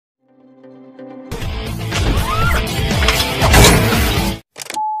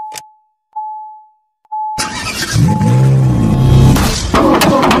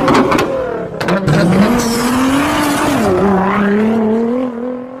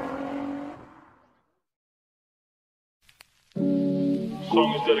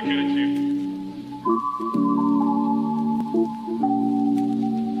song is dedicated to you.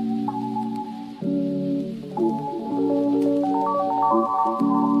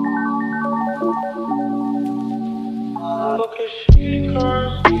 Look at she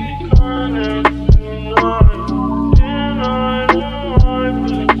can't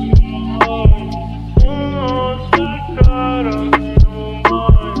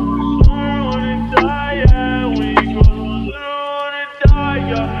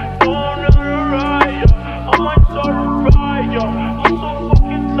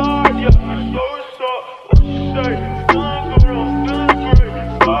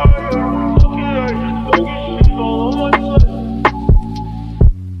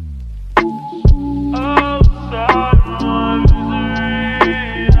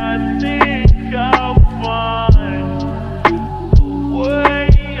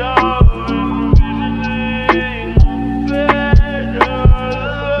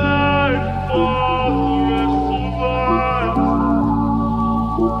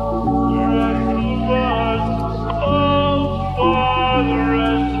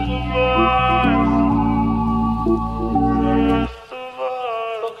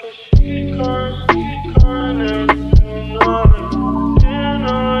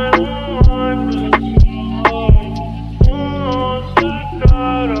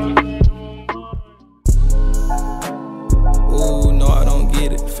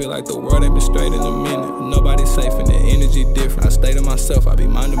like the world ain't been straight in a minute. Nobody's safe and the energy different. I stay to myself, I be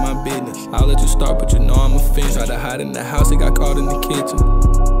minding my business. I'll let you start, but you know I'm a finish. Try to hide in the house, he got caught in the kitchen.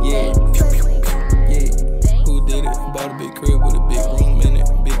 Yeah, yeah. Who did it? Bought a big crib with a big room in it.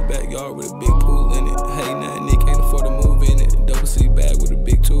 Big backyard with a big pool in it. Hey, now nigga can't afford to move in it. Double C bag with a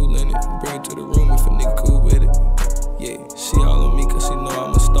big tool in it. Bring it to the room if a nigga cool with it. Yeah, she all on me cause she know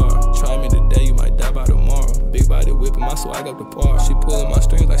I'm a star. Try me today, you might die by tomorrow. Big body whipping my swag up the par. She pulling my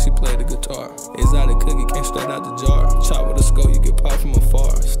strings like she played the guitar. Exotic cookie came straight out the jar. Chop with a scope, you get popped from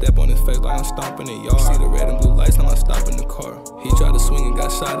afar. Step on his face like I'm stomping the yard. See the red and blue lights, I'm not stopping the car. He tried to swing and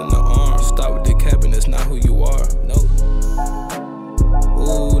got shot in the arm. Stop with the cap and that's not who you are. No.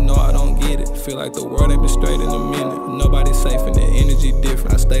 Ooh, no, I don't get it. Feel like the world ain't been straight in a minute. Nobody's safe and the energy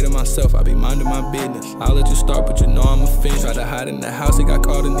different. I stay to myself, I be minding my business. I'll let you start, but you know I'm a finish. Try to hide in the house, he got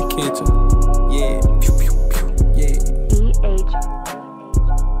caught in the kitchen. Yeah, pew, pew, pew, yeah.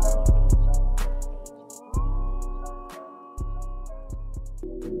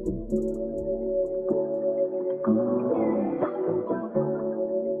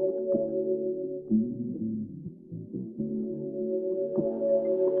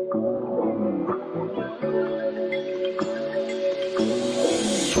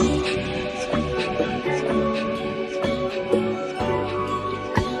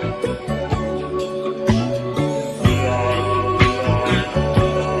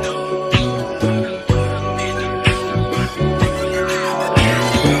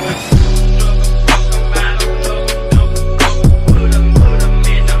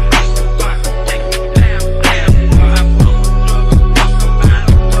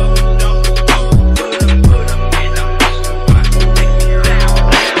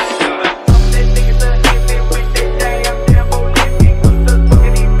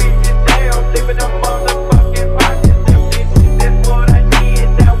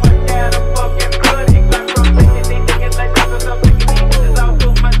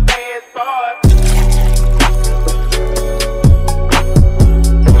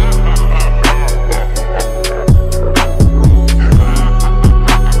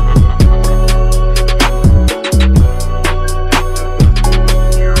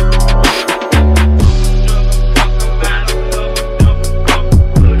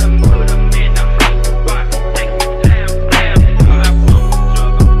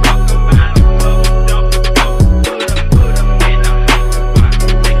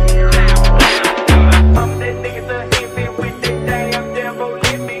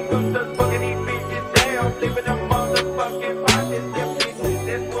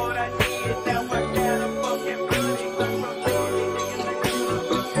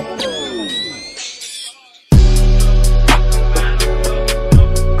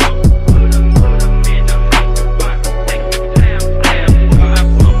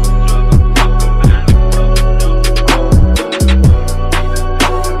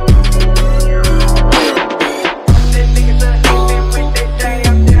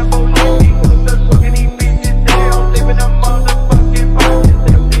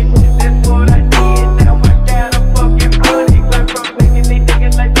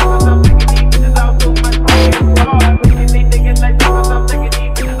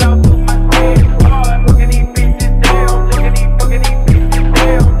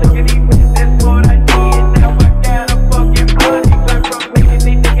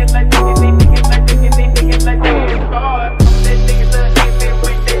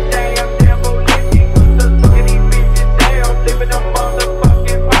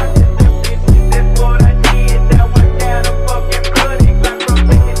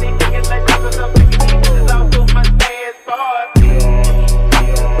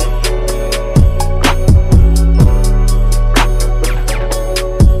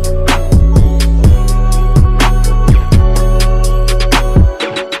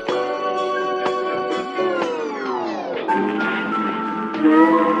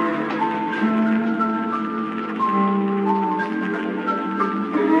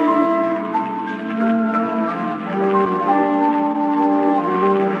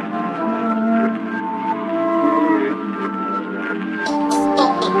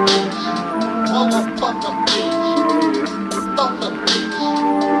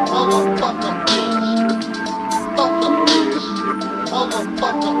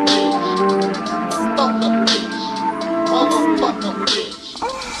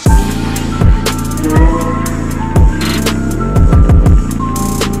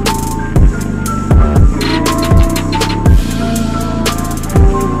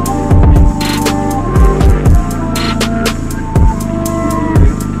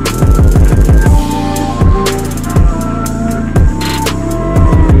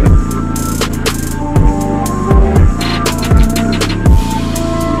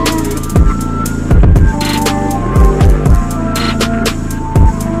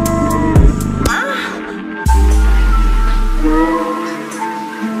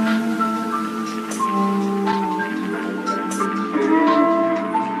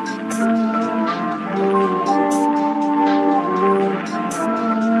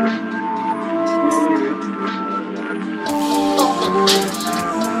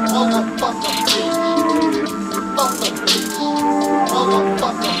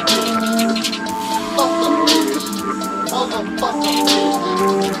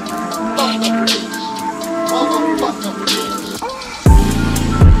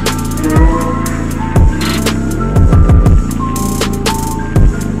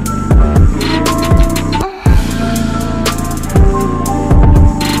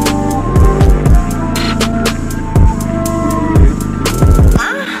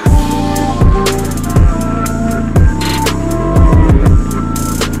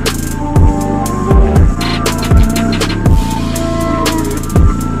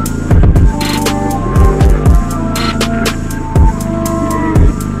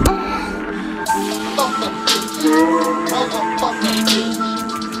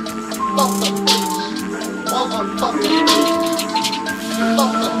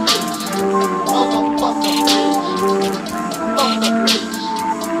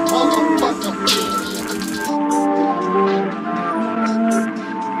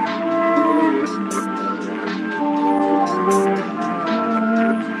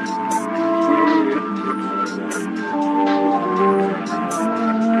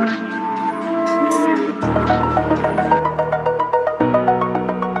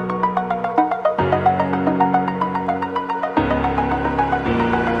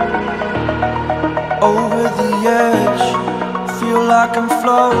 Over the edge, feel like I'm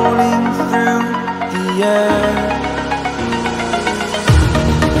floating through the air.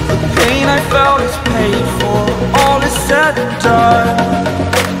 The pain I felt is paid for, all is said and done.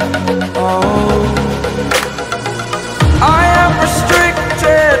 Oh, I am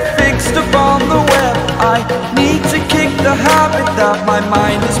restricted, fixed upon the web. I need to kick the habit that my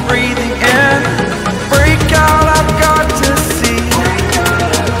mind is breathing in. Break out, I've got to see.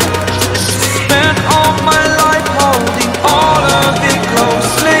 Spent all my life holding all of it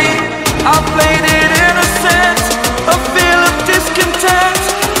closely. I played it innocent, a feel of discontent.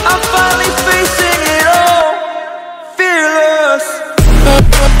 I'm finally facing it all, fearless.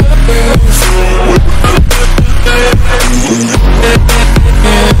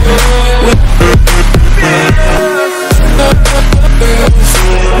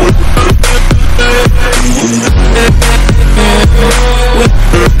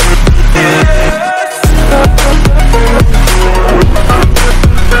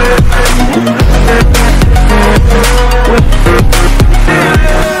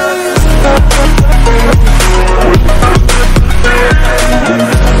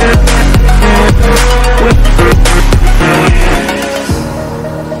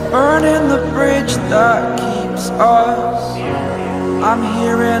 Burning the bridge that keeps us. I'm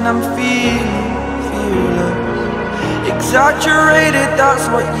here and I'm feeling fearless. Exaggerated,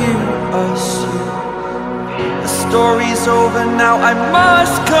 that's what you assume. The story's over now, I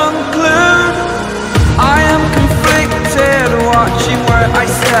must conclude. I am conflicted, watching where I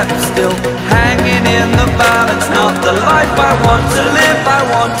step still, hanging in the balance. Not the life I want to live, I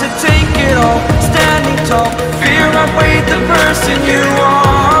want to take it all. Standing tall, fear I weighed the person you are.